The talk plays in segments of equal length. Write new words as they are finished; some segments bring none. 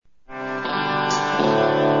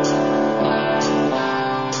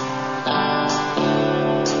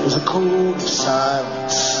code of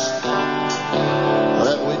silence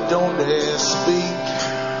that we don't dare speak.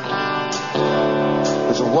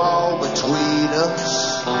 There's a wall between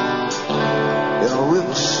us and a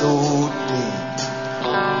river so deep.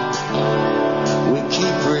 We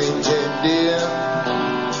keep pretending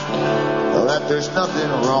that there's nothing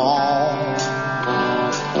wrong.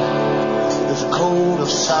 There's a code of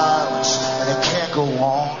silence and it can't go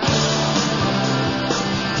on.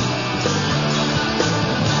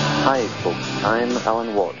 Hi folks, I'm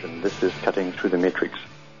Alan Watt and this is Cutting Through the Matrix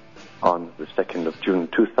on the 2nd of June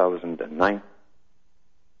 2009.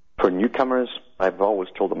 For newcomers, I've always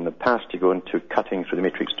told them in the past to go into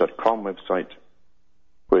cuttingthroughthematrix.com website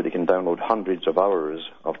where they can download hundreds of hours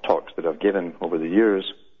of talks that I've given over the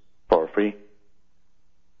years for free.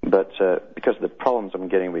 But because of the problems I'm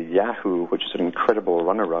getting with Yahoo, which is an incredible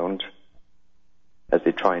runaround as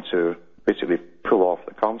they try to basically pull off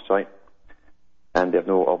the com site, and they have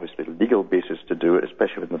no, obviously, legal basis to do it,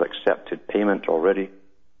 especially when they've accepted payment already,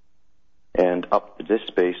 and up the disk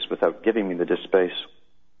space without giving me the disk space,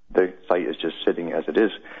 the site is just sitting as it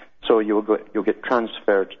is. So you'll get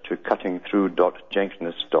transferred to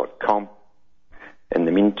cuttingthrough.jenkins.com. In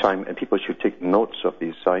the meantime, and people should take notes of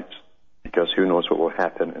these sites, because who knows what will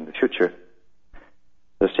happen in the future.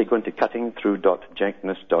 Let's say go into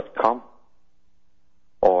cuttingthrough.jenkins.com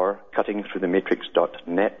or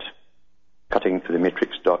cuttingthroughthematrix.net,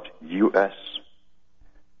 cuttingthroughthematrix.us,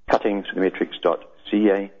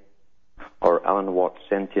 cuttingthroughthematrix.ca, or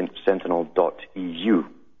alanwattsentientsentinel.eu.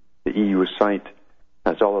 The EU site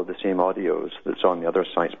has all of the same audios that's on the other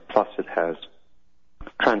sites, plus it has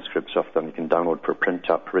transcripts of them you can download for print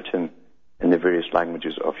up, written in the various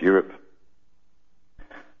languages of Europe.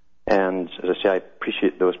 And as I say, I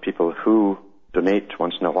appreciate those people who donate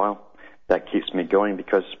once in a while. That keeps me going,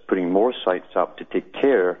 because putting more sites up to take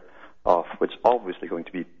care of what's obviously going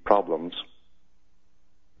to be problems,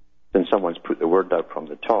 then someone's put the word out from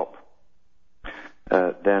the top,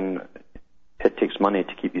 then it takes money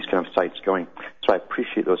to keep these kind of sites going. So I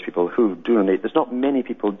appreciate those people who do donate. There's not many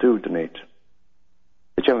people do donate.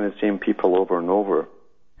 It's generally the same people over and over.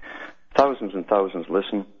 Thousands and thousands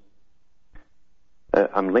listen.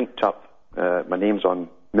 I'm linked up. My name's on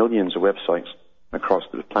millions of websites across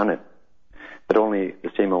the planet, but only the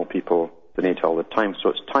same old people donate all the time. So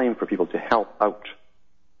it's time for people to help out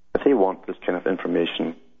if they want this kind of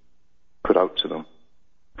information put out to them.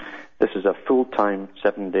 This is a full-time,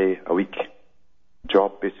 7-day-a-week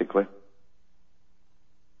job, basically.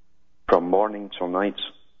 From morning till night,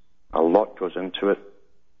 a lot goes into it,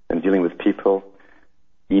 and dealing with people,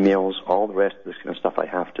 emails, all the rest of this kind of stuff I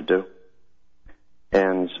have to do.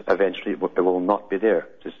 And eventually it will not be there.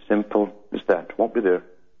 It's as simple as that. It won't be there.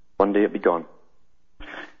 One day it'll be gone.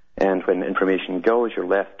 And when the information goes, you're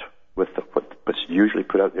left with what's usually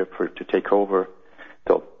put out there to take over.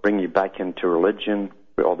 They'll bring you back into religion,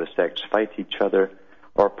 where all the sects fight each other,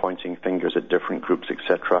 or pointing fingers at different groups,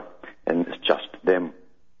 etc. And it's just them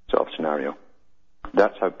sort of scenario.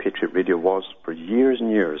 That's how Patriot Radio was for years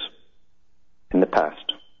and years in the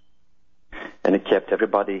past. And it kept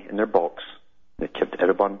everybody in their box. It kept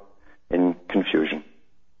everyone in confusion.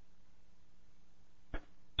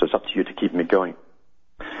 So it's up to you to keep me going.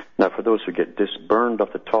 Now, for those who get burned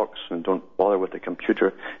off the talks and don't bother with the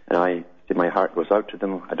computer, and I say my heart goes out to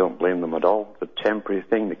them, I don't blame them at all. It's a temporary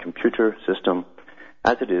thing. The computer system,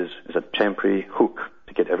 as it is a temporary hook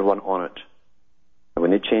to get everyone on it. And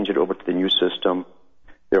when they change it over to the new system,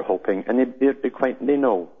 they're hoping, and they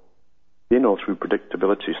know through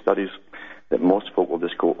predictability studies that most folk will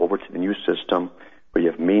just go over to the new system where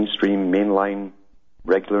you have mainstream, mainline,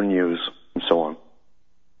 regular news, and so on,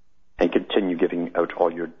 and continue giving out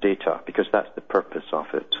all your data, because that's the purpose of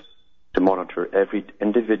it, to monitor every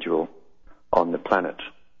individual on the planet.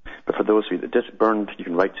 But for those of you that just burned, you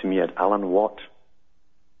can write to me at Alan Watt,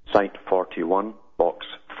 Site 41, Box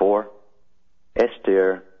 4,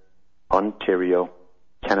 Estaire, Ontario,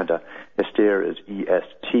 Canada. Estaire is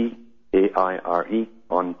Estaire,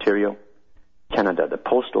 Ontario, Canada. The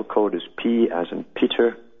postal code is P as in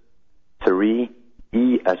Peter, 3,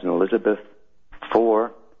 E as in Elizabeth,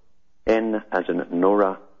 4, N as in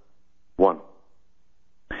Nora, 1.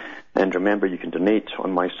 And remember, you can donate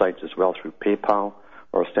on my sites as well through PayPal,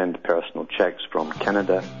 or send personal checks from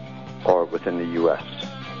Canada or within the US.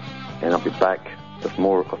 And I'll be back with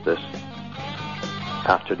more of this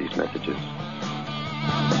after these messages.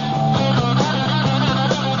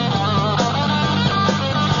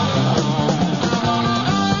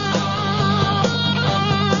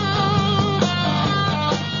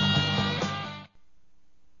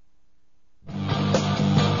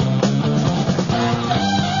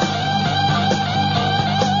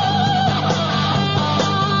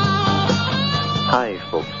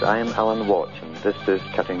 I'm Alan Watt, and this is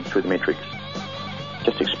Cutting Through the Matrix.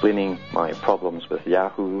 Just explaining my problems with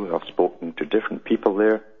Yahoo. I've spoken to different people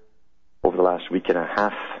there over the last week and a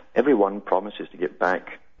half. Everyone promises to get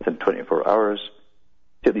back within 24 hours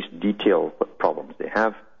to at least detail what problems they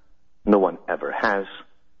have. No one ever has.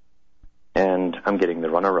 And I'm getting the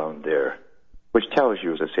runaround there, which tells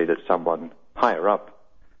you, as I say, that someone higher up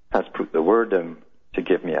has put the word in to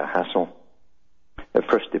give me a hassle. At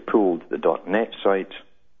first they pulled the .net site,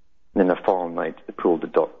 and then the following night they pulled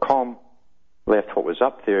the .com, left what was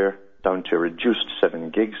up there down to a reduced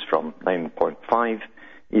 7 gigs from 9.5,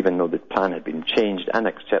 even though the plan had been changed and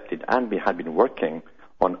accepted, and we had been working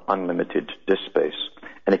on unlimited disk space.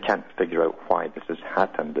 And I can't figure out why this has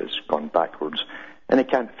happened. It's gone backwards. And I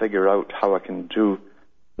can't figure out how I can do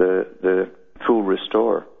the full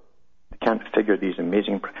restore. I can't figure these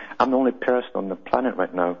amazing... I'm the only person on the planet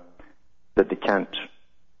right now that they can't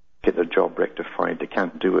get their job rectified. They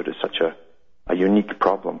can't do it. It's such a unique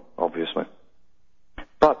problem, obviously.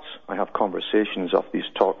 But I have conversations of these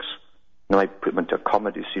talks, and I put them into a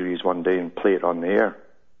comedy series one day and play it on the air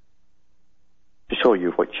to show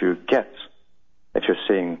you what you get if you're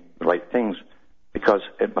saying the right things, because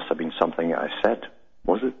it must have been something I said,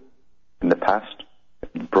 was it, in the past?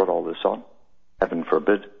 It brought all this on. Heaven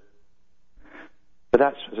forbid. But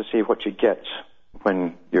that's, as I say, what you get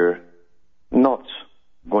when you're not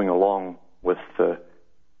going along with the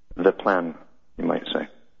plan, you might say.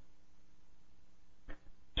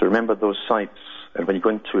 So remember those sites, and when you go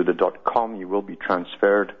into the .com, you will be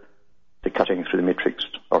transferred to Cutting Through the Matrix,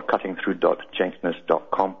 or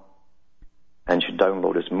cuttingthrough.jenkins.com, and you should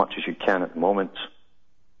download as much as you can at the moment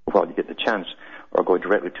while you get the chance, or go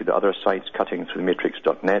directly to the other sites,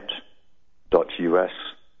 cuttingthroughthematrix.net, .us,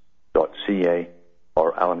 .ca,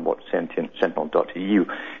 or alanwattsentientsentinel.eu.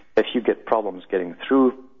 If you get problems getting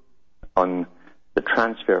through on the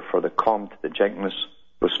transfer for the com to the Jenkins,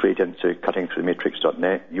 go straight into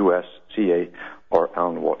cuttingthroughthematrix.net, US, CA, or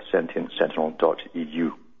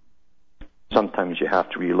alanwattsentientsentinel.eu. Sometimes you have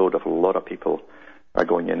to reload if a lot of people are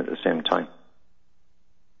going in at the same time.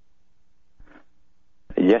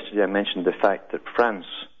 Yesterday I mentioned the fact that France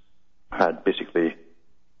had basically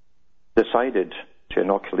decided to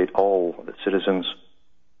inoculate all of its citizens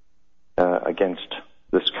against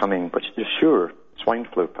this coming, but sure, swine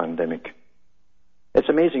flu pandemic. It's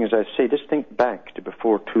amazing, as I say, just think back to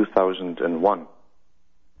before 2001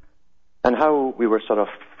 and how we were sort of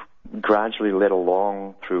gradually led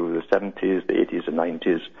along through the 70s, the 80s, and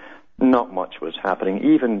 90s. Not much was happening.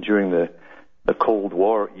 Even during the Cold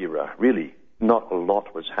War era, really, not a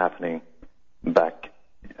lot was happening back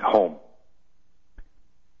home.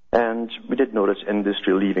 And we did notice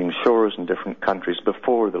industry leaving shores in different countries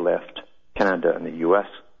before they left Canada and the US.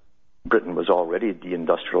 Britain was already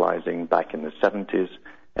deindustrializing back in the 70s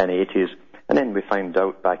and 80s. And then we find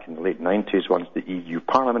out back in the late 90s, once the EU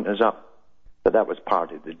Parliament is up, that was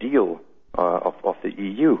part of the deal of the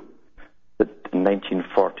EU. That in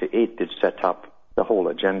 1948 they'd set up the whole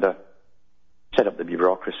agenda, set up the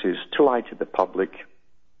bureaucracies to lie to the public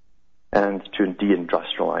and to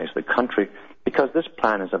deindustrialize the country, because this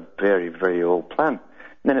plan is a very, very old plan.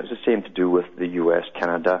 And then it was the same to do with the US,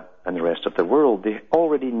 Canada, and the rest of the world. They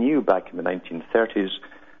already knew back in the 1930s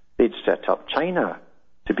they'd set up China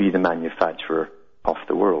to be the manufacturer of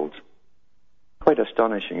the world. Quite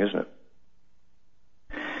astonishing, isn't it?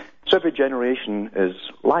 So every generation is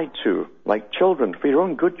lied to, like children. For your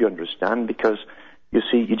own good, you understand, because, you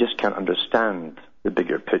see, you just can't understand the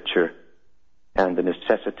bigger picture and the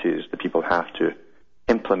necessities that people have to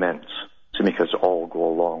implement to make us all go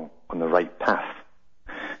along on the right path.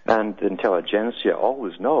 And the intelligentsia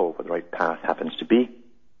always know what the right path happens to be.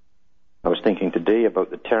 I was thinking today about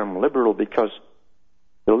the term liberal, because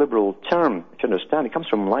the liberal term, if you understand, it comes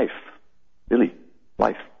from life. Really,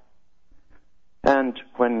 life. And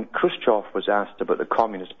when Khrushchev was asked about the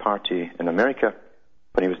Communist Party in America,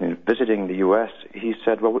 when he was visiting the US, he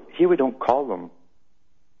said, well, here we don't call them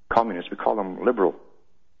communists, we call them liberal.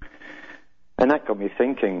 And that got me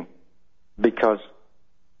thinking, because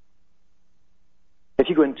if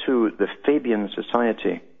you go into the Fabian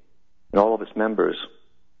Society and all of its members,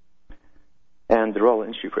 and the Royal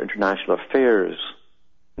Institute for International Affairs,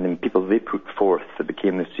 and the people they put forth that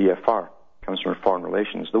became the CFR, Council on Foreign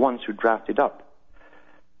Relations, the ones who drafted up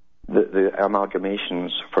the amalgamations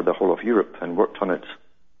for the whole of Europe and worked on it,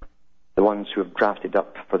 the ones who have drafted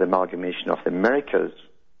up for the amalgamation of the Americas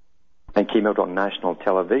and came out on national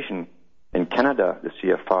television in Canada, the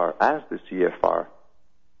CFR, as the CFR,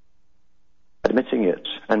 admitting it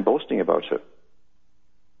and boasting about it.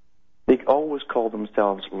 They always call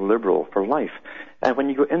themselves liberal for life. And when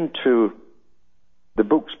you go into the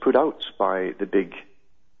books put out by the big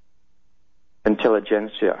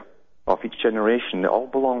intelligentsia of each generation, they all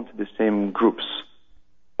belong to the same groups,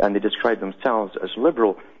 and they describe themselves as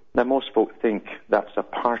liberal. Now, most folk think that's a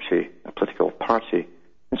party, a political party,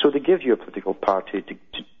 and so they give you a political party to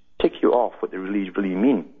tick you off what they really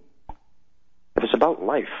mean. If it's about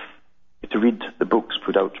life, you have to read the books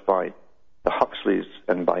put out by the Huxleys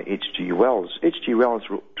and by H.G. Wells. H.G. Wells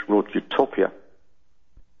wrote Utopia,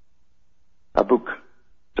 a book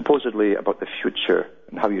supposedly about the future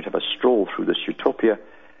and how you'd have a stroll through this utopia.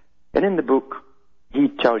 And in the book, he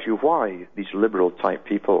tells you why these liberal-type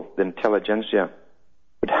people, the intelligentsia,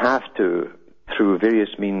 would have to, through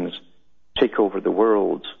various means, take over the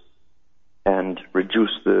world and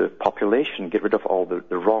reduce the population, get rid of all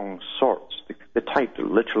the wrong sorts, the type that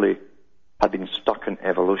literally had been stuck in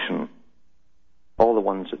evolution, all the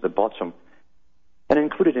ones at the bottom. And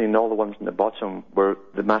included in all the ones in the bottom were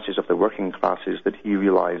the masses of the working classes that he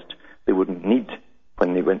realized they wouldn't need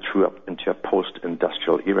when they went through up into a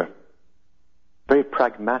post-industrial era. Very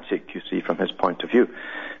pragmatic, you see, from his point of view,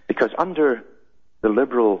 because under the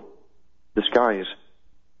liberal disguise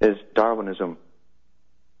is Darwinism,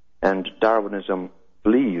 and Darwinism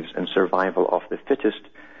believes in survival of the fittest,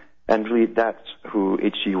 and really that's who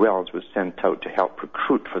H.G. Wells was sent out to help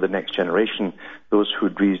recruit for the next generation, those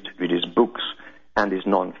who'd read his books and his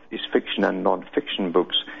fiction and non-fiction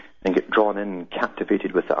books, and get drawn in and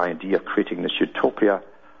captivated with the idea of creating this utopia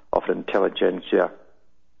of an intelligentsia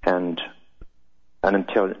and an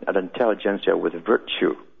intelligentsia with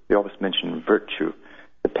virtue. They always mention virtue.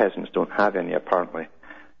 The peasants don't have any, apparently.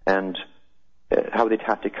 And how they'd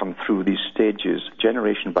have to come through these stages,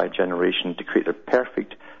 generation by generation, to create a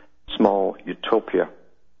perfect small utopia.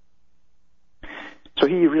 So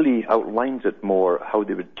he really outlines it more, how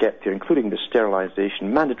they would get there, including the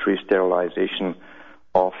sterilization, mandatory sterilization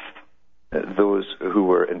of those who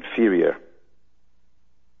were inferior.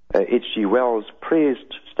 H.G. Wells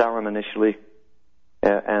praised Stalin initially,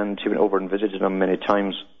 and he went over and visited him many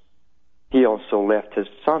times. He also left his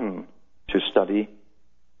son to study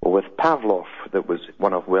with Pavlov, that was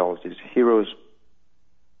one of Wells' heroes,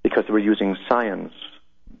 because they were using science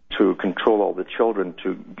to control all the children,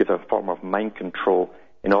 to get a form of mind control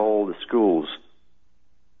in all the schools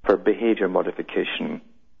for behavior modification.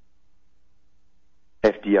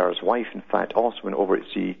 FDR's wife, in fact, also went over to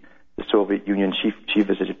see the Soviet Union. She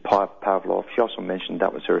visited Pavlov. She also mentioned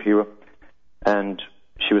that was her hero. And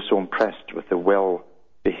she was so impressed with the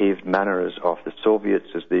well-behaved manners of the Soviets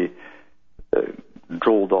as they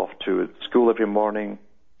drolled off to school every morning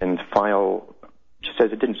in file. She says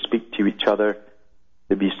they didn't speak to each other.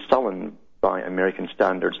 They'd be sullen by American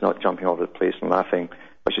standards, not jumping all over the place and laughing.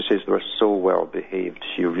 But she says they were so well behaved.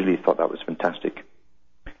 She really thought that was fantastic.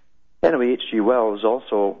 Anyway, H.G. Wells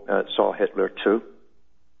also saw Hitler too,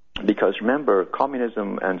 because remember,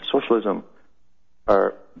 communism and socialism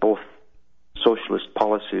are both socialist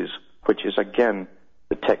policies, which is again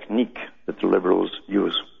the technique that the liberals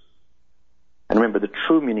use. And remember, the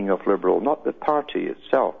true meaning of liberal, not the party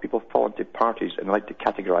itself. People fall into parties and like to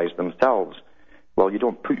categorize themselves. Well, you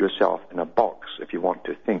don't put yourself in a box if you want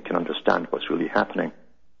to think and understand what's really happening.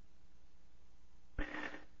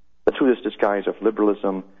 But through this disguise of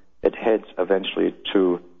liberalism, it heads eventually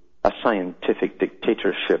to a scientific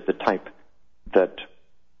dictatorship, the type that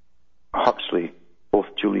Huxley, both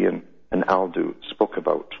Julian and Aldous spoke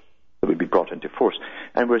about, that would be brought into force.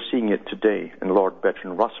 And we're seeing it today. And Lord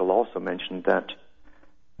Bertrand Russell also mentioned that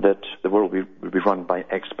the world would be run by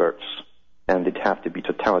experts, and they'd have to be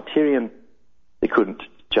totalitarian. They couldn't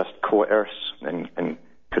just coerce and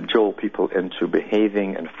cajole people into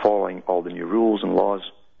behaving and following all the new rules and laws.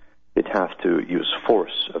 They'd have to use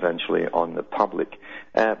force eventually on the public.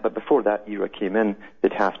 But before that era came in,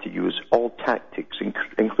 they'd have to use all tactics,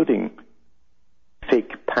 including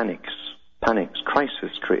fake panics,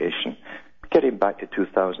 crisis creation. Getting back to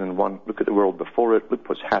 2001, look at the world before it, look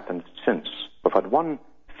what's happened since. We've had one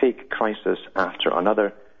fake crisis after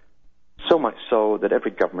another, so much so that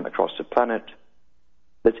every government across the planet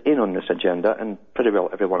that's in on this agenda, and pretty well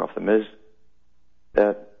every one of them is,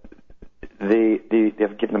 they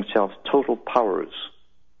have given themselves total powers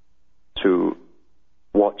to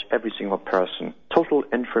watch every single person. Total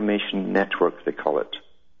information network, they call it.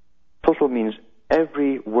 Total means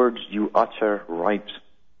every word you utter, write,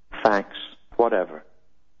 fax, whatever,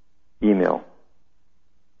 email.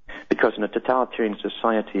 Because in a totalitarian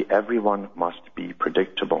society, everyone must be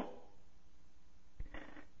predictable.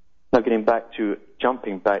 Now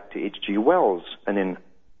jumping back to H.G. Wells, and in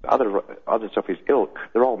others of his ilk,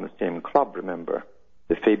 they're all in the same club, remember,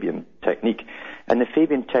 the Fabian technique. And the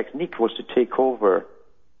Fabian technique was to take over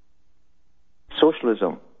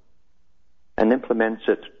socialism and implements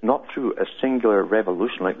it not through a singular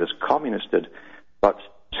revolution like this communist did, but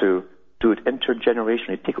to do it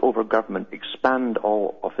intergenerationally, take over government, expand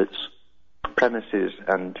all of its premises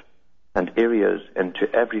and areas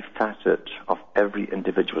into every facet of every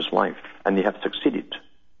individual's life. And they have succeeded.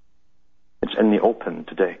 It's in the open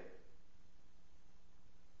today.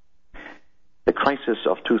 The crisis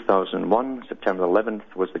of 2001, September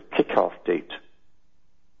 11th, was the kickoff date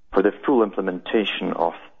for the full implementation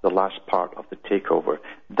of the last part of the takeover.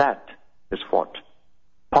 That is what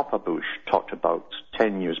Papa Bush talked about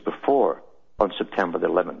 10 years before, on September the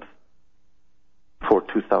 11th, for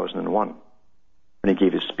 2001, when he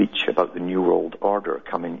gave his speech about the New World Order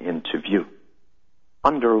coming into view.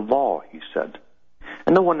 Under law, he said.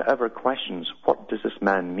 And no one ever questions, what does this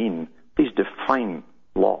man mean? Please define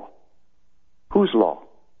law. Whose law?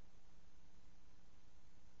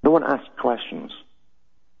 No one asks questions.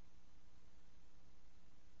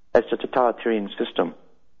 It's a totalitarian system.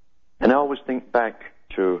 And I always think back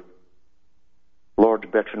to Lord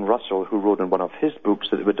Bertrand Russell, who wrote in one of his books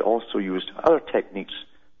that it would also use other techniques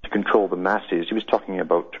to control the masses. He was talking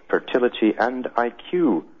about fertility and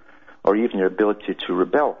IQ, or even your ability to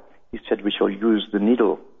rebel. He said we shall use the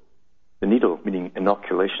needle meaning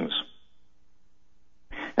inoculations.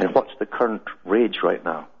 And what's the current rage right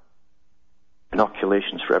now?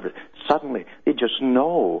 Inoculations for everything. Suddenly, they just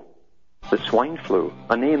know that swine flu,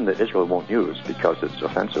 a name that Israel won't use because it's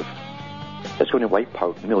offensive, it's going to wipe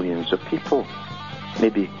out millions of people,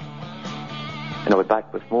 maybe. And I'll be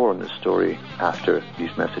back with more on this story after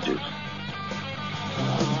these messages.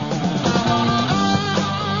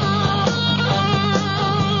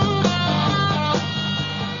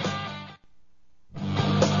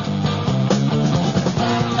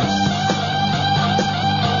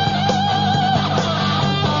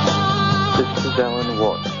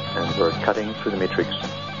 Cutting through the matrix,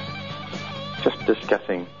 just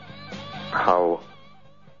discussing how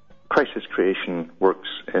crisis creation works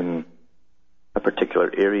in a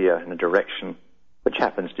particular area, in a direction, which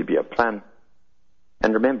happens to be a plan.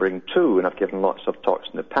 And remembering too, and I've given lots of talks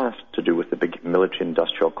in the past to do with the big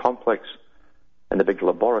military-industrial complex and the big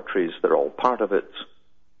laboratories that are all part of it,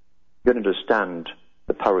 you understand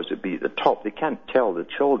the powers that be at the top. They can't tell the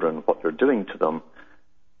children what they're doing to them,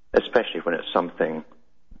 especially when it's something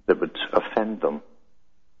that would offend them,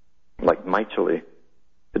 like mightily,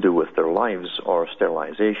 to do with their lives or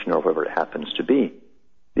sterilization or whatever it happens to be.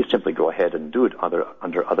 They simply go ahead and do it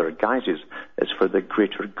under other guises. It's for the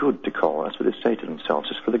greater good, to call it. That's what they say to themselves.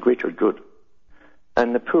 It's for the greater good.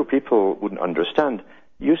 And the poor people wouldn't understand.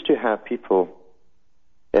 You used to have people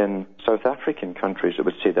in South African countries that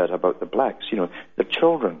would say that about the blacks. You know, the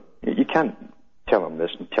children. You can't tell them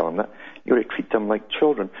this and tell them that. You got to treat them like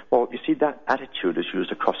children. Well, you see, that attitude is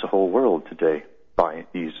used across the whole world today by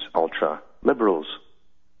these ultra-liberals.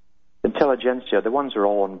 Intelligentsia, the ones who are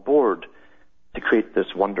all on board to create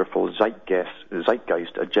this wonderful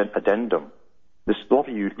zeitgeist addendum, this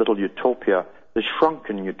lovely little utopia, this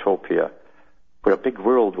shrunken utopia, where a big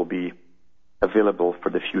world will be available for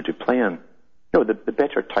the few to play in. You know, the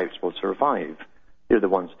better types will survive. They're the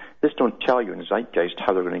ones. This don't tell you in zeitgeist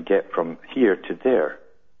how they're going to get from here to there.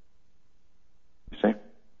 You see?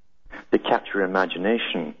 They capture your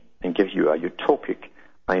imagination and give you a utopic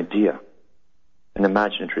idea, an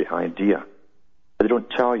imaginary idea. But they don't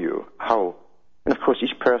tell you how. And of course,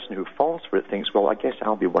 each person who falls for it thinks, well, I guess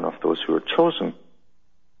I'll be one of those who are chosen.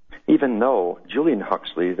 Even though Julian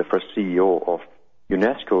Huxley, the first CEO of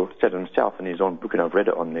UNESCO, said himself in his own book, and I've read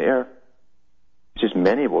it on the air, he says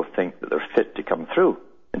many will think that they're fit to come through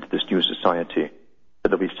into this new society,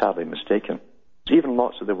 but they'll be sadly mistaken. So even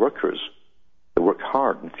lots of the workers that work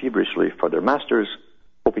hard and feverishly for their masters,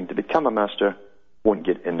 hoping to become a master, won't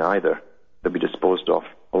get in either. They'll be disposed of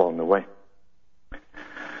along the way.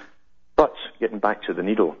 But getting back to the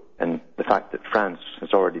needle and the fact that France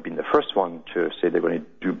has already been the first one to say they're going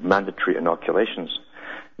to do mandatory inoculations.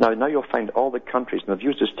 Now you'll find all the countries, and they've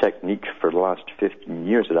used this technique for the last 15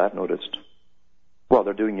 years that I've noticed. Well,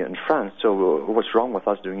 they're doing it in France, so what's wrong with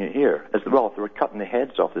us doing it here? As well, if they were cutting the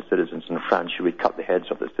heads off the citizens in France, should we cut the heads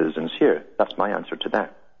off the citizens here? That's my answer to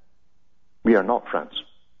that. We are not France.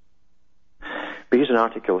 But here's an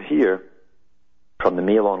article here from the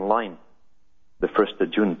Mail Online, the 1st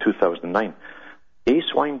of June 2009. A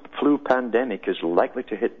swine flu pandemic is likely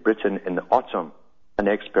to hit Britain in the autumn, an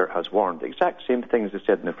expert has warned. The exact same things they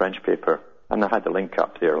said in the French paper, and I had the link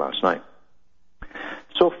up there last night.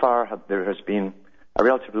 So far, there has been a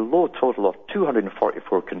relatively low total of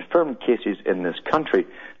 244 confirmed cases in this country.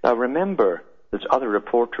 Now remember, there's other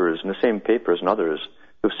reporters in the same papers and others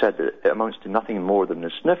who've said that it amounts to nothing more than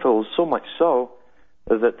the sniffles, so much so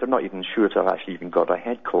that they're not even sure if they've actually even got a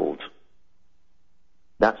head cold.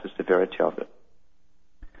 That's the severity of it.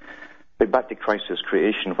 But back to crisis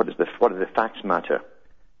creation, what do the facts matter?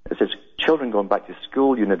 It says children going back to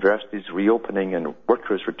school, universities reopening, and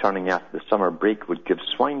workers returning after the summer break would give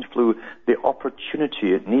swine flu the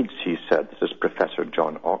opportunity it needs, he said. This is Professor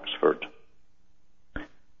John Oxford.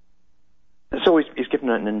 So he's given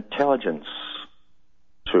an intelligence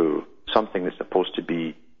to something that's supposed to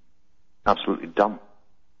be absolutely dumb.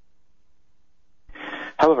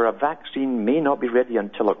 However, a vaccine may not be ready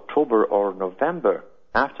until October or November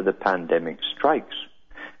after the pandemic strikes,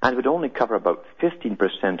 and would only cover about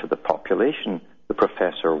 15% of the population, the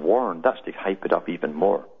professor warned. That's to hype it up even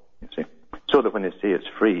more, you see, so that when they say it's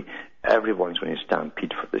free, everyone's going to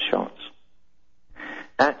stampede for the shots.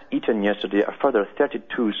 At Eton yesterday, a further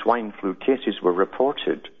 32 swine flu cases were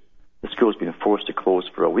reported. The school's been forced to close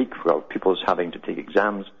for a week while pupils having to take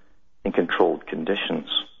exams in controlled conditions.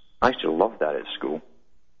 I used to love that at school,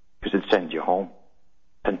 because they'd send you home.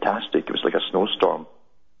 Fantastic. It was like a snowstorm.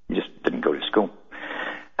 You just didn't go to school.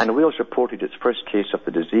 And Wales reported its first case of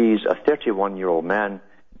the disease, a 31-year-old man,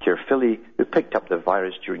 Caerphilly, who picked up the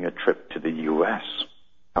virus during a trip to the US.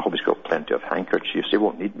 I hope he's got plenty of handkerchiefs. He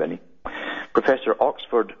won't need many. Professor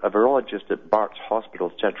Oxford, a virologist at Barts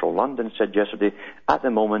Hospital, Central London, said yesterday, at the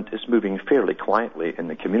moment it's moving fairly quietly in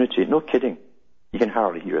the community. No kidding. You can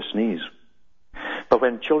hardly hear a sneeze. But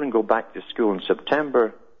when children go back to school in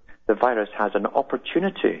September, the virus has an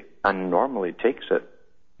opportunity and normally takes it.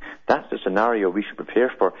 That's the scenario we should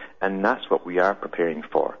prepare for, and that's what we are preparing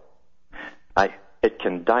for. It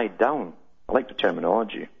can die down. I like the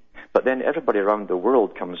terminology. But then everybody around the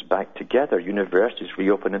world comes back together. Universities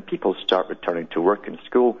reopen and people start returning to work and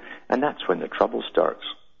school, and that's when the trouble starts.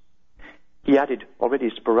 He added,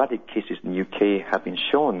 already sporadic cases in the UK have been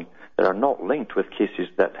shown that are not linked with cases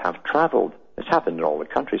that have travelled. It's happened in all the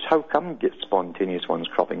countries. How come you get spontaneous ones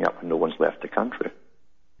cropping up and no one's left the country?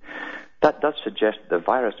 That does suggest the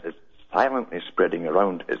virus is silently spreading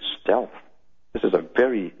around its stealth. This is a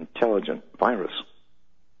very intelligent virus.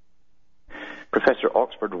 Professor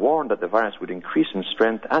Oxford warned that the virus would increase in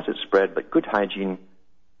strength as it spread, but good hygiene,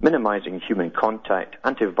 minimizing human contact,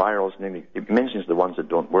 antivirals, and it mentions the ones that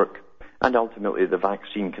don't work, and ultimately the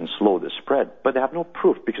vaccine can slow the spread. But they have no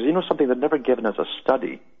proof, because you know something, they've never given us a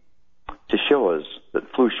study to show us that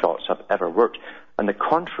flu shots have ever worked. And the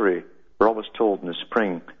contrary, we're always told in the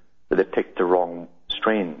spring that they picked the wrong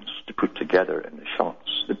strains to put together in the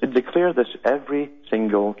shots. They declare this every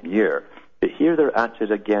single year. But here they're at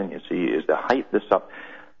it again, you see, is to hype this up.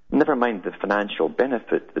 Never mind the financial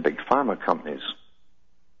benefit to the big pharma companies.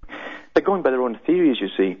 But going by their own theories, you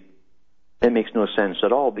see, it makes no sense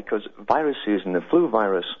at all, because viruses and the flu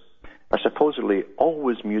virus are supposedly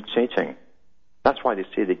always mutating. That's why they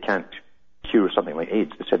say they can't cure something like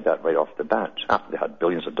AIDS. They said that right off the bat, after they had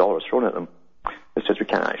billions of dollars thrown at them. They said we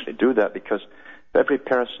can't actually do that, because for every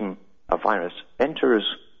person a virus enters,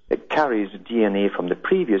 it carries DNA from the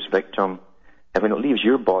previous victim, and when it leaves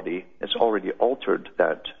your body, it's already altered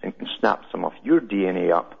that and snaps some of your DNA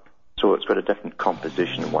up, so it's got a different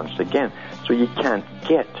composition once again. So you can't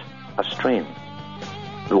get a strain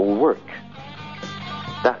that will work.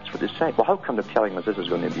 That's what they say. Well, how come they're telling us this is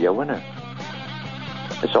going to be a winner?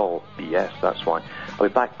 It's all BS, that's why. I'll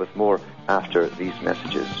be back with more after these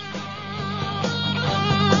messages.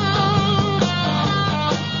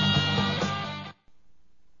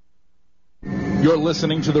 You're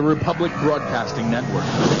listening to the Republic Broadcasting Network,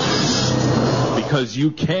 because you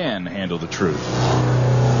can handle the truth.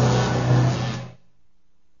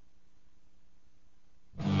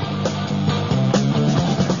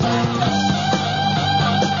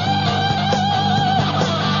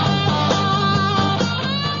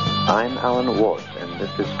 I'm Alan Watt, and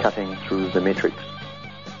this is Cutting Through the Matrix,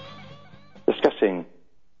 discussing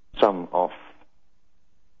some of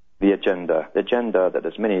the agenda that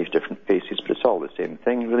has many different faces, but it's all the same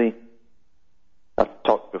thing, really. I've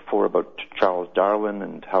talked before about Charles Darwin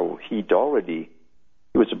and how he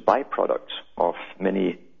was a byproduct of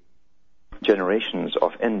many generations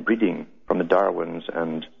of inbreeding from the Darwins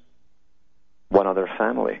and one other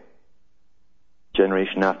family.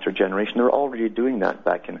 Generation after generation, they were already doing that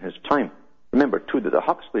back in his time. Remember, too, that the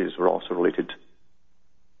Huxleys were also related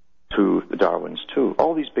to the Darwins, too.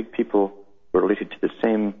 All these big people were related to the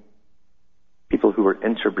same people who were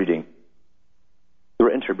interbreeding. They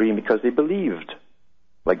were interbreeding because they believed,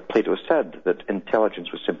 like Plato said, that intelligence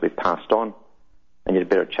was simply passed on, and you had a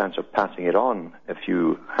better chance of passing it on if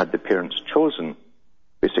you had the parents chosen,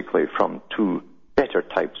 basically, from two better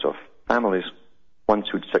types of families, ones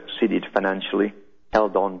who'd succeeded financially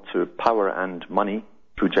held on to power and money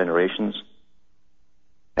through generations,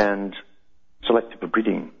 and selective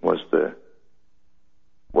breeding was the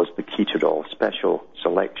key to it all, special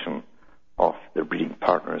selection of their breeding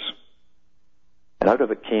partners. And out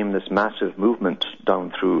of it came this massive movement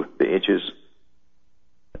down through the ages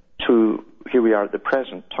to here we are at the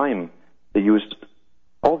present time. They used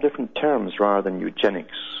all different terms rather than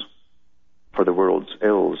eugenics for the world's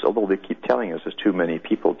ills, although they keep telling us there's too many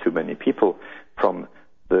people, from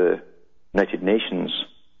the United Nations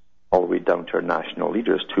all the way down to our national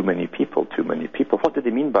leaders, too many people. What do they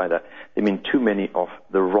mean by that? They mean too many of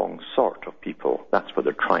the wrong sort of people. That's what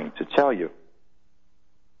they're trying to tell you.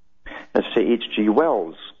 As say H.G.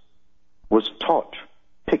 Wells was taught,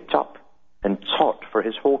 picked up, and taught for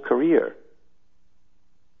his whole career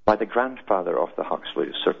by the grandfather of the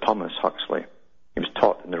Huxleys, Sir Thomas Huxley. He was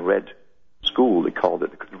taught in the Red School, they called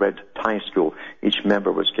it the Red Tie School. Each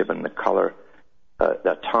member was given the colour,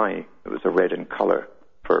 that tie, it was a red in colour,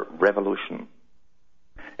 for revolution.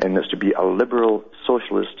 And there's to be a liberal,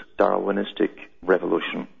 socialist, Darwinistic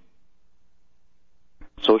revolution.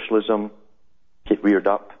 Socialism reared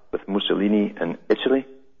up with Mussolini in Italy.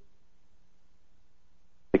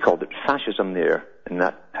 They called it fascism there, and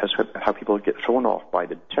that has how people get thrown off by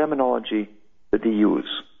the terminology that they use.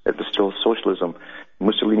 It was still socialism.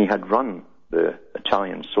 Mussolini had run the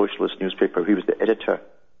Italian socialist newspaper. He was the editor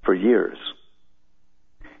for years.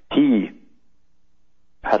 He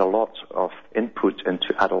had a lot of input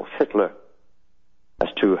into Adolf Hitler as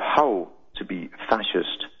to how to be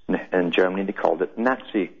fascist in Germany. They called it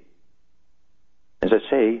Nazi. As I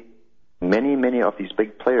say, many of these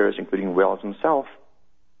big players, including Wells himself,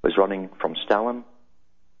 was running from Stalin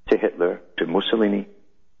to Hitler to Mussolini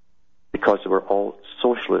because they were all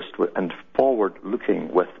socialist and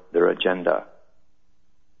forward-looking with their agenda.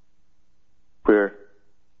 Where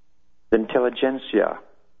the intelligentsia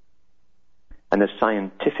and the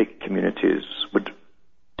scientific communities would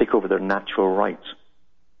take over their natural rights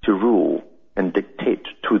to rule and dictate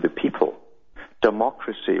to the people.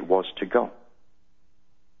 Democracy was to go.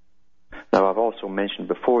 Now, I've also mentioned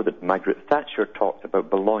before that Margaret Thatcher talked about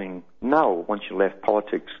belonging now, once she left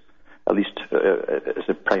politics, at least as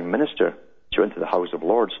a Prime Minister, she went to the House of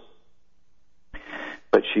Lords.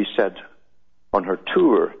 But she said on her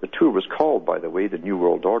tour, the tour was called, by the way, the New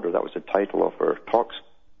World Order, that was the title of her talks.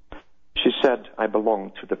 She said, I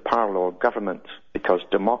belong to the parallel government because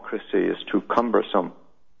democracy is too cumbersome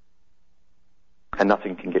and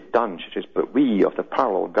nothing can get done. She says, but we of the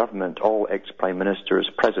parallel government, all ex-prime ministers,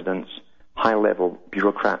 presidents, high-level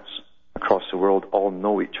bureaucrats across the world all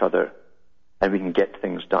know each other, and we can get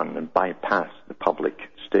things done and bypass the public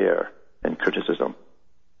stare and criticism.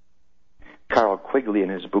 Carroll Quigley, in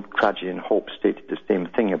his book Tragedy and Hope, stated the same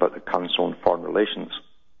thing about the Council on Foreign Relations.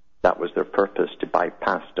 That was their purpose, to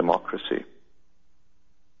bypass democracy.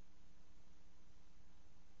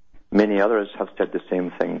 Many others have said the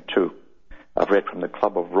same thing too. I've read from the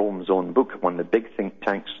Club of Rome's own book, one of the big think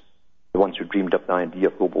tanks, the ones who dreamed up the idea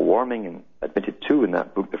of global warming and admitted to in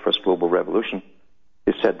that book, The First Global Revolution.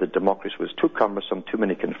 They said that democracy was too cumbersome, too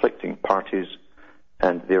many conflicting parties,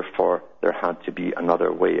 and therefore there had to be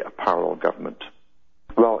another way, a parallel government.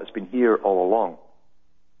 Well, it's been here all along.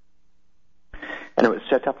 And it was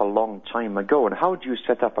set up a long time ago. And how do you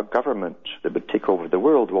set up a government that would take over the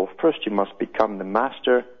world? Well, first you must become the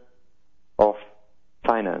master of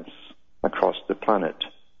finance across the planet.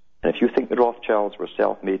 And if you think the Rothschilds were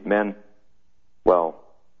self-made men, well,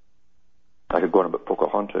 I could go on about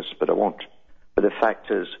Pocahontas, but I won't. But the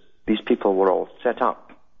fact is, these people were all set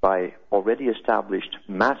up by already established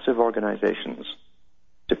massive organizations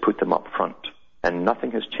to put them up front. And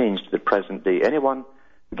nothing has changed to the present day. Anyone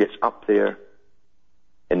who gets up there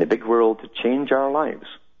in the big world to change our lives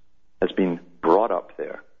has been brought up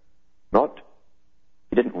there.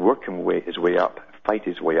 He didn't work his way up, fight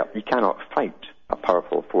his way up. You cannot fight a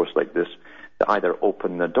powerful force like this to either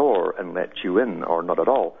open the door and let you in or not at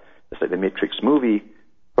all. It's like the Matrix movie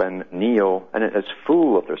when Neo, and it is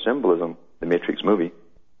full of their symbolism, the Matrix movie,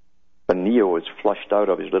 when Neo is flushed out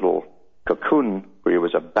of his little cocoon, where he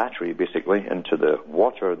was a battery basically, into the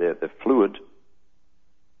water, the fluid.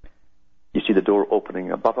 You see the door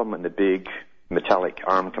opening above him, and the big metallic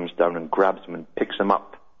arm comes down and grabs him and picks him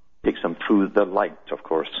up, takes him through the light, of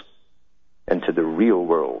course, into the real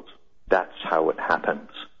world. That's how it happens.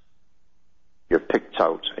 You're picked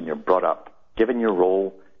out and you're brought up, given your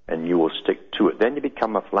role, and you will stick to it. Then you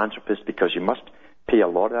become a philanthropist because you must pay a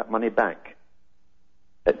lot of that money back.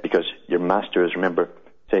 Because your masters, remember,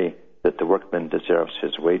 say that the workman deserves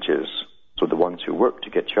his wages. So the ones who work to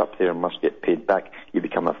get you up there must get paid back. You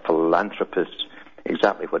become a philanthropist, a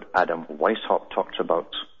exactly what Adam Weishaupt talked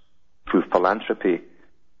about. Through philanthropy,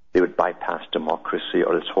 they would bypass democracy,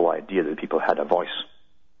 or this whole idea that people had a voice,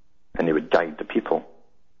 and they would guide the people.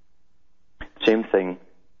 Same thing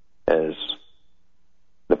as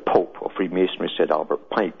the Pope of Freemasonry, said Albert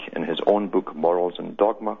Pike in his own book, Morals and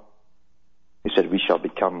Dogma. He said, we shall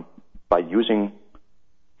become, by using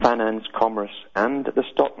finance, commerce, and the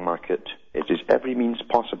stock market, it is every means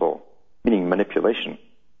possible, meaning manipulation.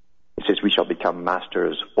 He says, we shall become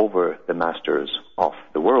masters over the masters of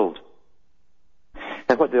the world.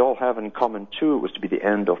 And what they all have in common, too, was to be the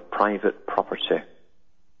end of private property.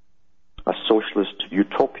 A socialist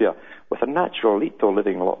utopia with a natural elite, though,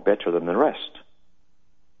 living a lot better than the rest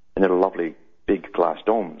in their lovely big glass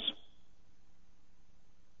domes.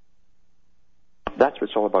 That's what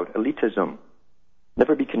it's all about, elitism.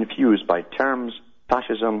 Never be confused by terms,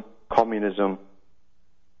 fascism, communism,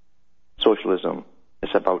 socialism.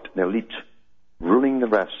 It's about an elite ruling the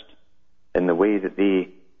rest in the way that they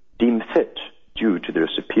deem fit due to their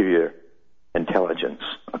superior intelligence,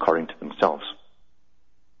 according to themselves.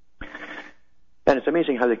 And it's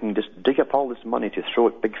amazing how they can just dig up all this money to throw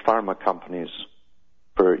at big pharma companies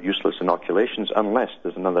for useless inoculations, unless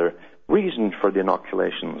there's another reason for the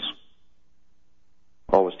inoculations.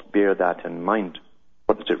 Always bear that in mind.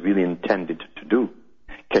 What is it really intended to do?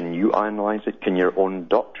 Can you analyze it? Can your own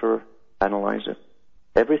doctor analyze it?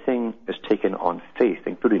 Everything is taken on faith,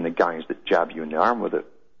 including the guys that jab you in the arm with it.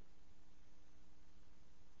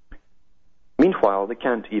 Meanwhile, they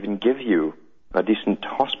can't even give you a decent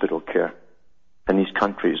hospital care in these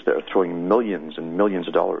countries that are throwing millions and millions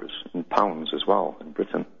of dollars, and pounds as well, in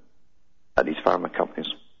Britain, at these pharma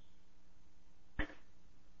companies.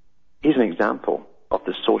 Here's an example of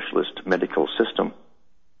the socialist medical system.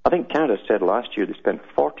 I think Canada said last year they spent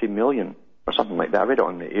 $40 million or something like that. I read it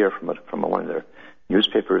on the air from one of their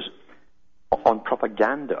newspapers on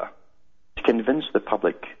propaganda to convince the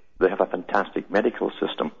public they have a fantastic medical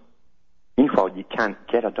system. Meanwhile, you can't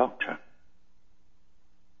get a doctor.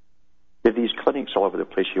 There are these clinics all over the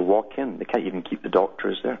place. You walk in, they can't even keep the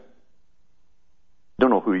doctors there.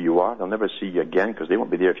 Don't know who you are. They'll never see you again because they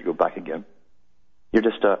won't be there if you go back again. You're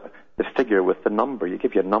just the figure with the number. You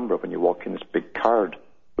give you a number when you walk in, this big card,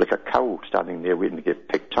 like a cow standing there waiting to get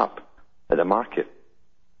picked up at the market.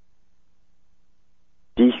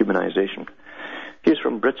 Dehumanization. Here's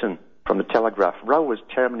from Britain, from the Telegraph. Row was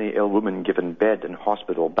terminally ill woman given bed in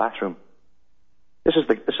hospital bathroom. This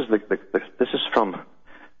is from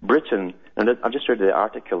Britain, and I've just read the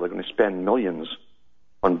article. They're going to spend millions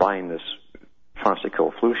on buying this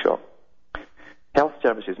farcical flu shot. Health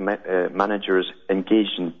services managers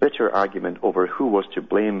engaged in bitter argument over who was to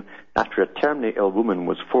blame after a terminally ill woman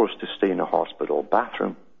was forced to stay in a hospital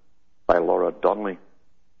bathroom, by Laura Donnelly,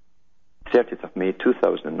 30th of May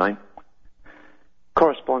 2009.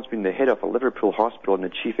 Corresponds between the head of a Liverpool hospital and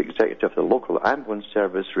the chief executive of the local ambulance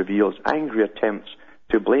service reveals angry attempts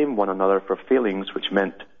to blame one another for failings which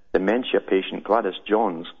meant dementia patient Gladys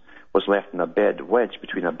Jones was left in a bed wedged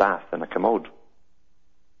between a bath and a commode.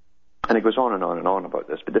 And it goes on and on and on about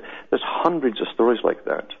this. But there's hundreds of stories like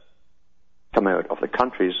that come out of the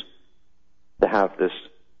countries that have this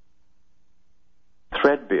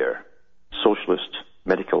threadbare socialist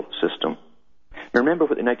medical system. Now remember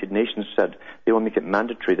what the United Nations said. They will make it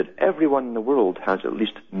mandatory that everyone in the world has at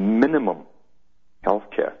least minimum health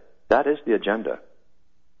care. That is the agenda.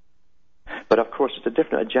 But of course it's a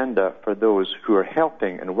different agenda for those who are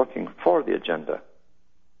helping and working for the agenda.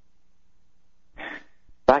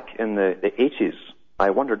 Back in the 80s,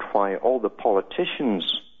 I wondered why all the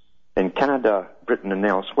politicians in Canada, Britain and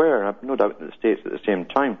elsewhere, and I've no doubt in the States at the same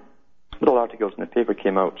time, little articles in the paper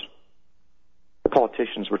came out. The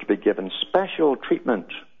politicians were to be given special treatment,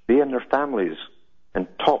 they and their families, in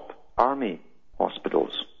top army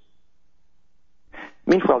hospitals.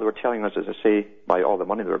 Meanwhile, they were telling us, as I say, by all the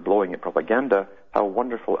money they were blowing at propaganda, how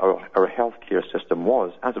wonderful our healthcare system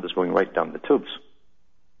was as it was going right down the tubes.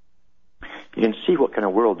 You can see what kind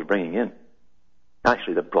of world they're bringing in.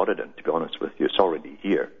 Actually, they brought it in, to be honest with you. It's already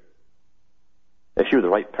here. If you're the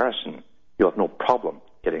right person, you'll have no problem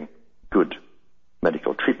getting good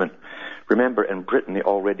medical treatment. Remember, in Britain, they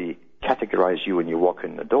already categorize you when you walk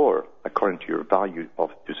in the door according to your value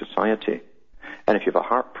to society. And if you have a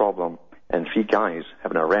heart problem and 3 guys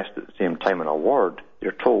have an arrest at the same time in a ward,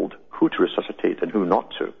 you're told who to resuscitate and who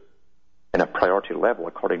not to, in a priority level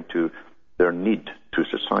according to their need to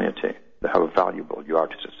society, how valuable you are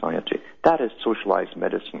to society. That is socialized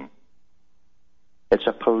medicine. It's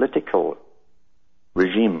a political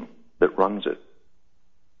regime that runs it.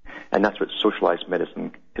 And that's what socialized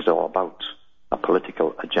medicine is all about, a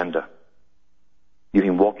political agenda. You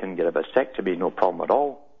can walk in and get a vasectomy, no problem at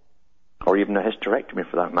all, or even a hysterectomy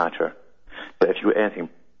for that matter. But if you got anything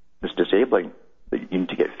that's disabling that you need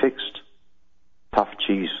to get fixed, tough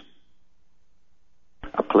cheese,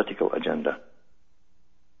 a political agenda.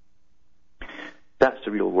 That's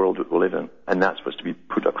the real world that we live in, and that's what's to be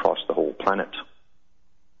put across the whole planet.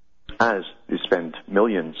 As you spend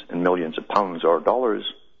millions and millions of pounds or dollars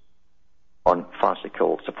on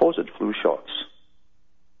farcical supposed flu shots.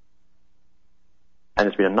 And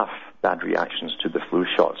there's been enough bad reactions to the flu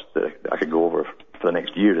shots that I could go over for the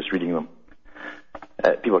next year just reading them.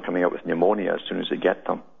 People are coming out with pneumonia as soon as they get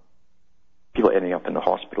them. People ending up in the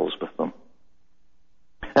hospitals with them.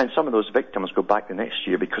 And some of those victims go back the next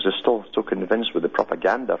year because they're still so convinced with the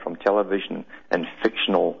propaganda from television and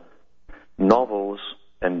fictional novels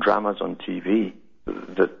and dramas on TV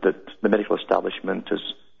that the medical establishment is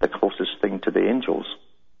the closest thing to the angels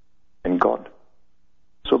and God.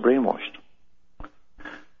 So brainwashed.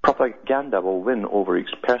 Propaganda will win over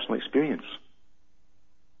personal experience.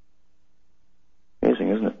 Amazing,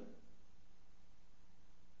 isn't it?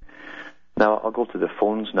 Now, I'll go to the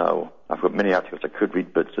phones now. I've got many articles I could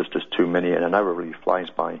read, but there's just too many, and an hour really flies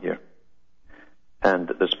by here.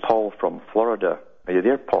 And there's Paul from Florida. Are you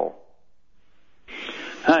there, Paul?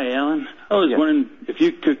 Hi, Alan. I was wondering if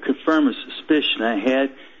you could confirm a suspicion I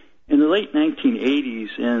had. In the late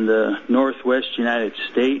 1980s in the Northwest United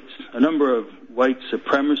States, a number of white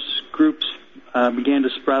supremacist groups began to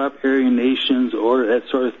sprout up, Aryan Nations, or that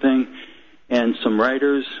sort of thing, and some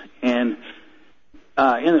writers. And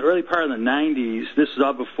in the early part of the 90s, this is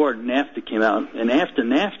all before NAFTA came out, and after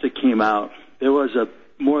NAFTA came out, there was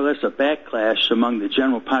more or less a backlash among the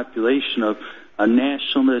general population of a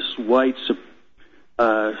nationalist, white,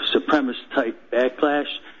 supremacist type backlash,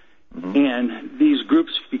 and these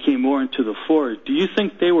groups became more into the fore. Do you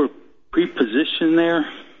think they were pre-positioned there?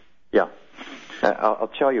 Yeah. I'll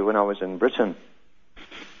tell you, when I was in Britain,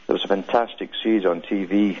 there was a fantastic series on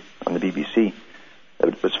TV, on the BBC.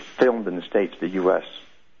 It was filmed in the States, the US,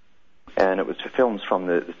 and it was films from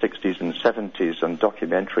the 60s and 70s and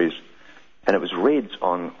documentaries, and it was raids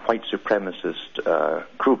on white supremacist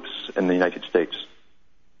groups in the United States.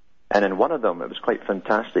 And in one of them, it was quite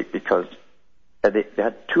fantastic because they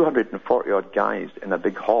had 240-odd guys in a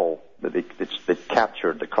big hall that they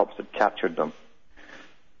captured, the cops had captured them.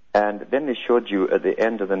 And then they showed you at the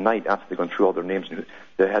end of the night, after they'd gone through all their names,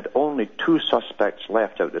 they had only 2 suspects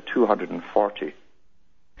left out of the 240.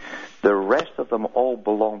 The rest of them all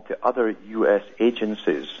belonged to other U.S.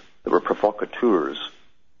 agencies that were provocateurs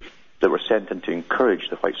that were sent in to encourage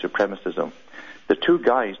the white supremacism. The 2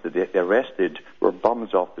 guys that they arrested were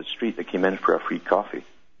bums off the street that came in for a free coffee.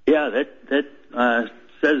 Yeah, that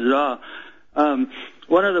says it all.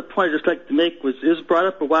 One other point I'd just like to make was, it was brought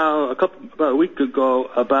up about a week ago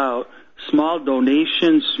about small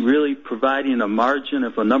donations really providing a margin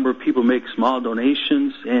if a number of people make small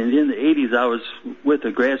donations. And in the 80s, I was with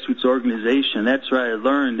a grassroots organization. That's where I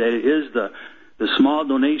learned that it is the small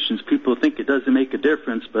donations. People think it doesn't make a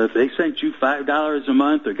difference, but if they sent you $5 a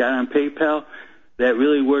month or got on PayPal, that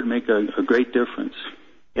really would make a great difference.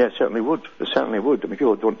 Yeah, it certainly would. It certainly would. I mean,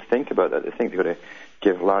 people don't think about that. They think they're going to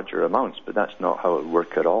give larger amounts, but that's not how it would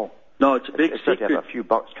work at all. No, it's a big secret. You have a few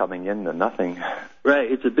bucks coming in and nothing. Right.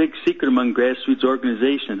 It's a big secret among grassroots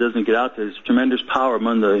organizations. It doesn't get out there. There's tremendous power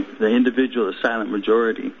among the individual, the silent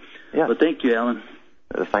majority. Yeah. But thank you, Alan.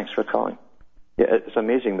 Thanks for calling. Yeah, it's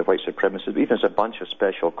amazing, the white supremacists. Even there's a bunch of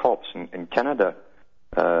special cops in Canada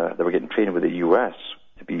that were getting trained with the U.S.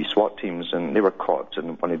 to be SWAT teams, and they were caught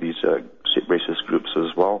in one of these racist groups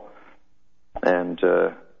as well, and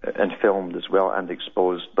filmed as well and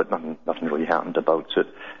exposed, but nothing really happened about it.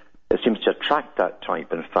 It seems to attract that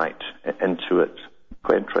type, in fact, into it.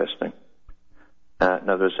 Quite interesting.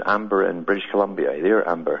 Now there's Amber in British Columbia. Are you there,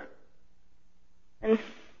 Amber?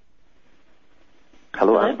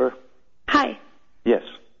 Hello, Amber. Hi. Yes.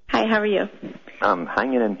 Hi, how are you? I'm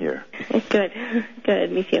hanging in here. Good.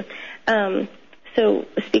 Good, me too. So,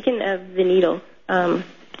 speaking of the needle,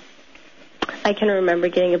 I can remember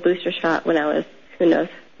getting a booster shot when I was, who knows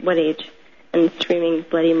what age, and screaming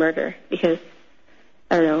bloody murder because,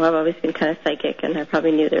 I don't know, I've always been kind of psychic, and I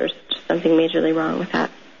probably knew there was just something majorly wrong with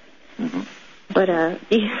that. Mm-hmm. But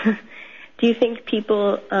do you think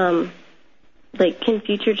people, can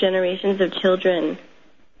future generations of children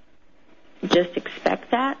just expect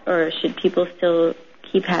that, or should people still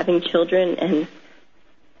keep having children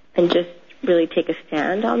and just really take a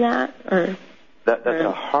stand on that? Or that's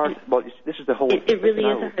a hard. Well, this is the whole. It really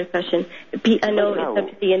is a hard question. I know it's up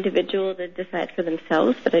to the individual to decide for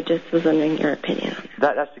themselves, but I just was wondering your opinion on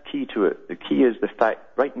that. That's the key to it. The key is the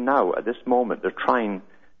fact right now, at this moment, they're trying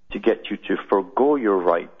to get you to forego your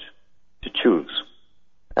right to choose.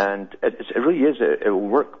 And it really is. It will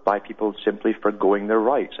work by people simply forgoing their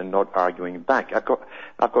rights and not arguing back. I've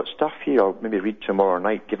got stuff here I'll maybe read tomorrow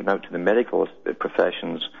night given out to the medical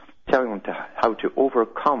professions, telling them how to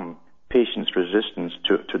overcome patients' resistance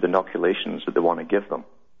to the inoculations that they want to give them.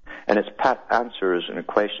 And it's pat answers and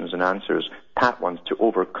questions and answers, pat ones to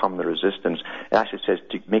overcome the resistance. It actually says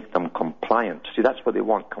to make them compliant. See, that's what they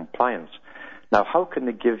want, compliance. Now, how can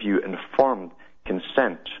they give you informed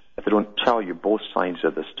consent if they don't tell you both sides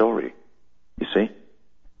of the story? You see?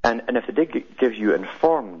 And if they did give you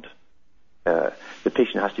informed, the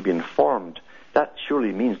patient has to be informed, that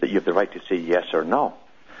surely means that you have the right to say yes or no.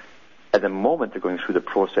 At the moment, they're going through the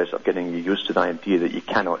process of getting you used to the idea that you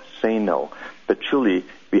cannot say no. But truly,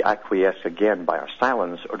 we acquiesce again by our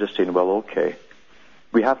silence or just saying, well, okay.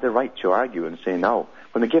 We have the right to argue and say no.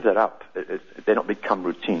 When they give that up, they don't become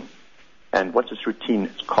routine. And once it's routine,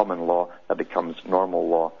 it's common law. That becomes normal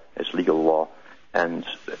law. It's legal law. And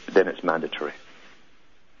then it's mandatory.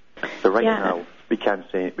 So right now, we can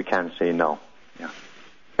say no. Yeah.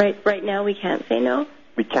 Right now, we can't say no?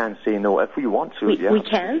 We can say no if we want to, yeah. We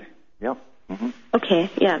can? Yeah. Mm-hmm. Okay,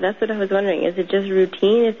 yeah, that's what I was wondering. Is it just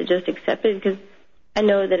routine? Is it just accepted? Because I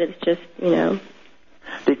know that it's just,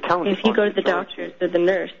 they count if you go to the doctor or the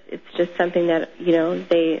nurse, it's just something that,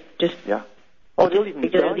 they just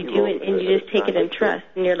regularly do it, and you just take it in trust,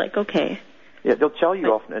 and you're like, okay. Yeah, they'll tell you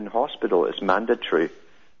often in hospital it's mandatory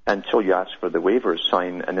until you ask for the waiver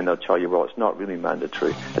sign, and then they'll tell you, well, it's not really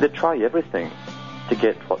mandatory. And they try everything to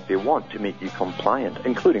get what they want to make you compliant,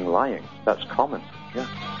 including lying. That's common, yeah.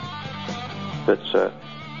 But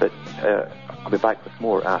I'll be back with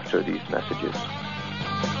more after these messages.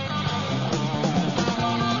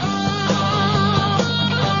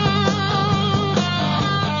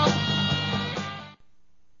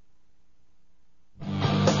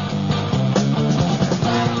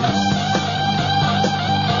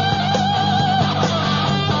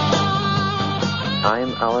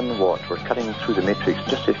 I'm Alan Watt. We're cutting through the matrix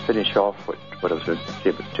just to finish off what I was going to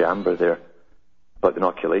say to Amber there about the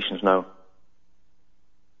inoculations now.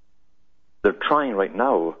 They're trying right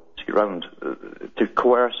now to get around to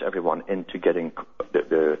coerce everyone into getting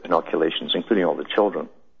the inoculations, including all the children.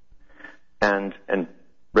 And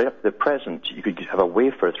right up to the present, you could have a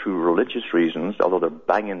wafer through religious reasons, although they're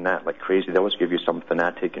banging that like crazy. They always give you some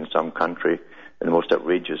fanatic in some country in the most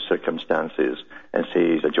outrageous circumstances and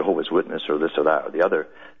say he's a Jehovah's Witness or this or that or the other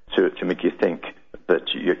to make you think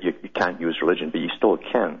that you can't use religion, but you still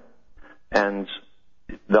can. And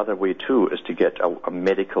the other way, too, is to get a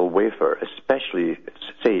medical waiver, especially,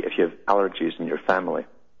 say, if you have allergies in your family.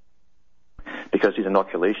 Because these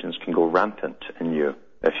inoculations can go rampant in you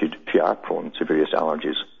if you are prone to various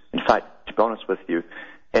allergies. In fact, to be honest with you,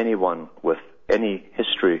 anyone with any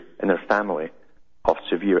history in their family of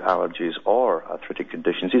severe allergies or arthritic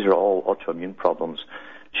conditions, these are all autoimmune problems,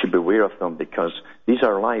 should be aware of them because these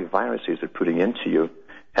are live viruses they're putting into you,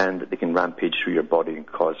 and they can rampage through your body and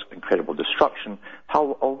cause incredible destruction.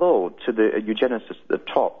 Although, to the eugenicists at the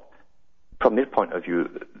top, from their point of view,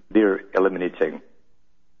 they're eliminating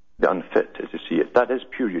the unfit, as you see it. That is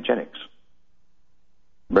pure eugenics.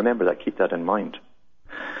 Remember that, keep that in mind.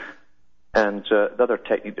 And the other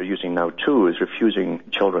technique they're using now, too, is refusing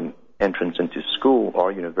children entrance into school or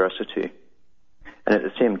university. And at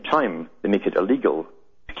the same time, they make it illegal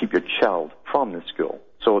to keep your child from the school.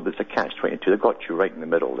 So there's a catch-22. They've got you right in the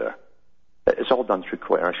middle there. It's all done through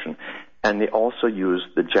coercion. And they also use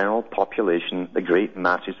the general population, the great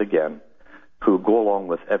masses again, who go along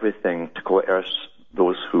with everything to coerce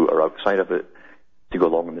those who are outside of it to go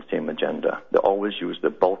along with the same agenda. They always use the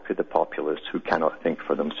bulk of the populace who cannot think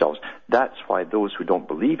for themselves. That's why those who don't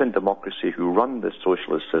believe in democracy, who run the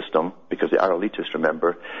socialist system, because they are elitists,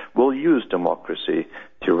 remember, will use democracy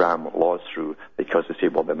to ram laws through because they say,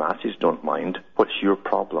 well, the masses don't mind. What's your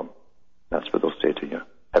problem? That's what they'll say to you.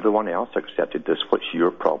 Everyone else accepted this. What's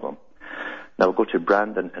your problem? Now we'll go to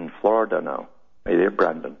Brandon in Florida now. Are you there,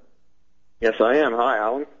 Brandon? Yes, I am. Hi,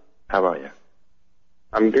 Alan. How are you?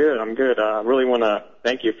 I'm good. I really want to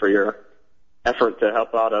thank you for your effort to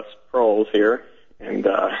help out us pros here, and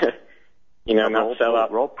not sell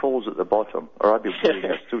out. We're all pros at the bottom, or I'd be wearing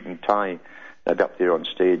a suit and tie. I'd be up there on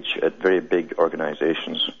stage at very big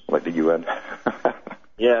organizations like the UN.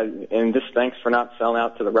 Yeah, and just thanks for not selling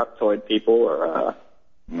out to the Reptoid people, or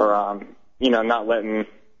not letting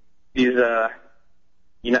these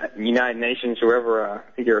United Nations, whoever. I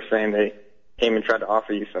think you were saying they came and tried to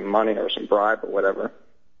offer you some money or some bribe or whatever.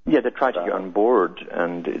 Yeah, they try to get on board,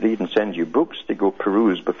 and they even send you books to go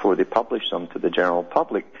peruse before they publish them to the general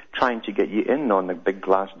public, trying to get you in on the big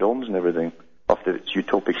glass domes and everything. of the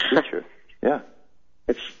utopic future. Yeah.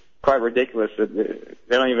 It's quite ridiculous that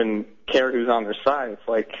they don't even care who's on their side. It's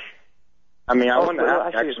like, I mean, I want to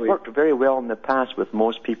ask, it's worked very well in the past with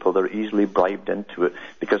most people. They're easily bribed into it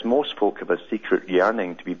because most folk have a secret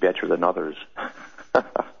yearning to be better than others.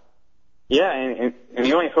 Yeah, and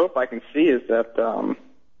the only hope I can see is that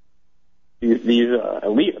these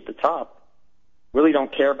elite at the top really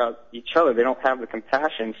don't care about each other. They don't have the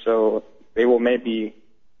compassion, so they will maybe,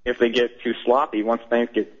 if they get too sloppy, once they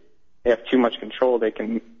have too much control, they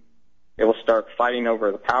will start fighting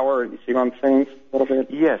over the power. You see what I'm saying a little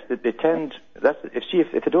bit? Yes, they tend.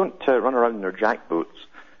 If they don't run around in their jackboots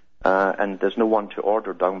and there's no one to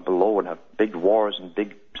order down below and have big wars and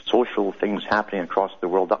big social things happening across the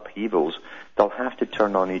world, upheavals, they'll have to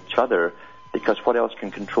turn on each other because what else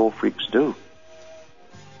can control freaks do?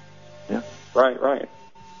 Yeah. Right.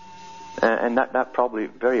 And that probably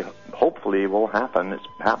very hopefully will happen. It's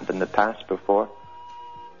happened in the past before.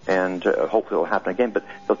 And hopefully it will happen again. But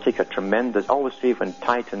they'll take a tremendous... I always say when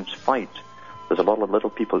titans fight, there's a lot of little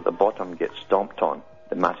people at the bottom get stomped on.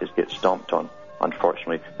 The masses get stomped on,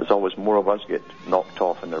 unfortunately. There's always more of us get knocked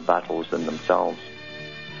off in their battles than themselves.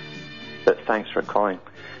 But thanks for calling.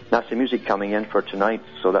 That's the music coming in for tonight,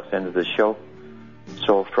 so that's the end of the show.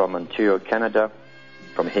 So from Ontario, Canada,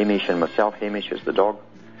 from Hamish and myself, Hamish is the dog,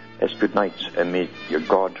 it's good night, and may your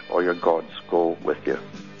God or your gods go with you.